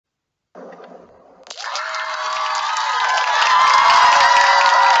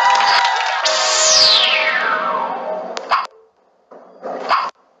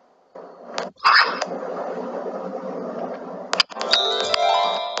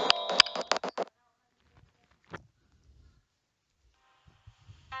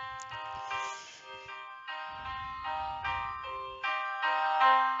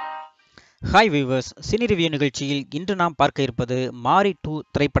Hi viewers, cine review நிகழ்ச்சியில் இன்று நாம் பார்க்க இருப்பது மாரி 2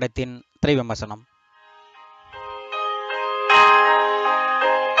 திரைப்படத்தின் திரை விமர்சனம்.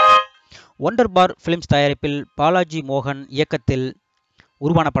 ஒண்டர்பார் ஃபிலிம்ஸ் தயாரிப்பில் பாலாஜி மோகன் இயக்கத்தில்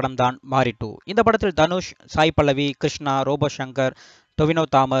உருவான படம் தான் மாரி 2. இந்த படத்தில் தனுஷ், சாய் பல்லவி, கிருஷ்ணா, ரோபோ, ஷங்கர், டொவினோ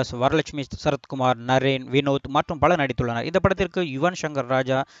தாமஸ், வரலட்சுமி, சரத்குமார், நரேன், வினோத் மற்றும் பலர் நடித்துள்ளனர். இந்த படத்திற்கு யுவன் சங்கர்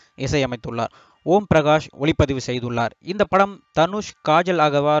ராஜா இசையமைத்துள்ளார். ஓம் பிரகாஷ் ஒளிப்பதிவு செய்துள்ளார். இந்த படம் தனுஷ், காஜல்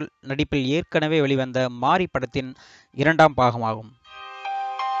அகர்வால் நடிப்பில் ஏற்கனவே வெளிவந்த மாரி படத்தின் இரண்டாம் பாகமாகும்.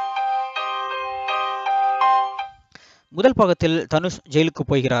 முதல் பாகத்தில் தனுஷ் ஜெயிலுக்கு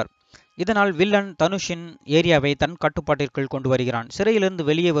போகிறார். இதனால் வில்லன் தனுஷின் ஏரியாவை தன் கட்டுப்பாட்டிற்குள் கொண்டு வருகிறான். சிறையிலிருந்து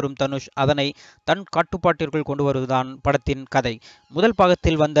வெளியே வரும் தனுஷ் அதனை தன் கட்டுப்பாட்டிற்குள் கொண்டு வருவதுதான் படத்தின் கதை. முதல்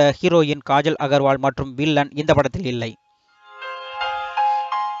பாகத்தில் வந்த ஹீரோயின் காஜல் அகர்வால் மற்றும் வில்லன் இந்த படத்தில் இல்லை.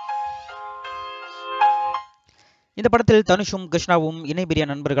 இந்த படத்தில் தனுஷும் கிருஷ்ணாவும் இணைபிரிய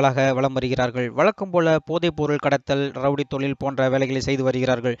நண்பர்களாக வலம் வருகிறார்கள். வழக்கம் போல போதைப் பொருள் கடத்தல், ரவுடி தொழில் போன்ற வேலைகளை செய்து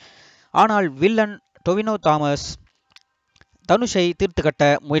வருகிறார்கள். ஆனால் வில்லன் டொவினோ தாமஸ் தனுஷை தீர்த்து கட்ட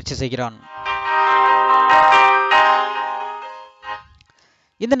முயற்சி செய்கிறான்.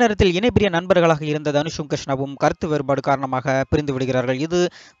 இந்த நேரத்தில் இணைபிரிய நண்பர்களாக இருந்த தனுஷும் கிருஷ்ணாவும் கருத்து வேறுபாடு காரணமாக பிரிந்து விடுகிறார்கள். இது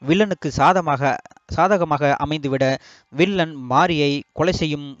வில்லனுக்கு சாதகமாக அமைந்துவிட வில்லன் மாரியை கொலை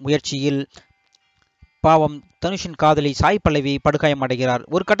செய்யும் முயற்சியில் பாவம் தனுஷின் காதலி சாய் பல்லவி படுகாயமடைகிறார்.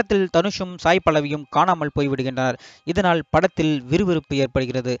 ஒரு கட்டத்தில் தனுஷும் சாய் பல்லவியும் காணாமல் போய்விடுகின்றனர். இதனால் படத்தில் விறுவிறுப்பு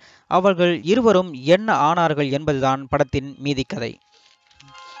ஏற்படுகிறது. அவர்கள் இருவரும் என்ன ஆனார்கள் என்பதுதான் படத்தின் மீதி கதை.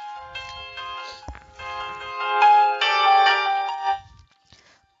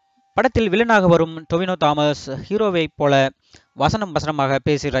 படத்தில் வில்லனாக வரும் டொவினோ தாமஸ் ஹீரோவை போல வசனமாக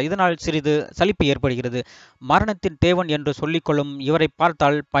பேசுகிறார். இதனால் சிறிது சலிப்பு ஏற்படுகிறது. மரணத்தின் தேவன் என்று சொல்லிக்கொள்ளும் இவரை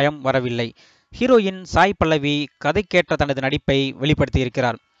பார்த்தால் பயம் வரவில்லை. ஹீரோயின் சாய் பல்லவி கதைக்கேற்ற தனது நடிப்பை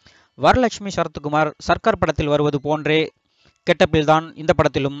வெளிப்படுத்தியிருக்கிறார். வரலட்சுமி, சரத்குமார் சர்க்கார் படத்தில் வருவது போன்றே கெட்டப்பில்தான் இந்த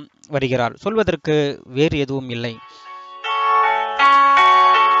படத்திலும் வருகிறார். சொல்வதற்கு வேறு எதுவும் இல்லை.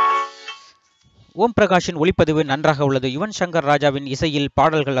 ஓம் பிரகாஷின் ஒளிப்பதிவு நன்றாக உள்ளது. யுவன் சங்கர் ராஜாவின் இசையில்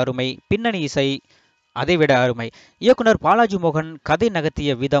பாடல்கள் அருமை, பின்னணி இசை அதைவிட அருமை. இயக்குனர் பாலாஜி மோகன் கதை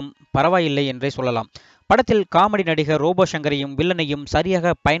நகர்த்திய விதம் பரவாயில்லை என்றே சொல்லலாம். படத்தில் காமெடி நடிகர் ரோபோ சங்கரையும் வில்லனையும்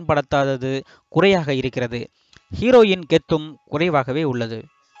சரியாக பயன்படுத்தாதது குறையாக இருக்கிறது. ஹீரோயின் கெத்தும் குறைவாகவே உள்ளது.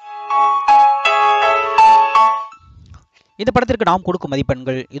 இந்த படத்திற்கு நாம் கொடுக்கும்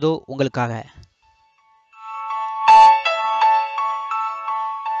மதிப்பெண்கள் இதோ உங்களுக்காக.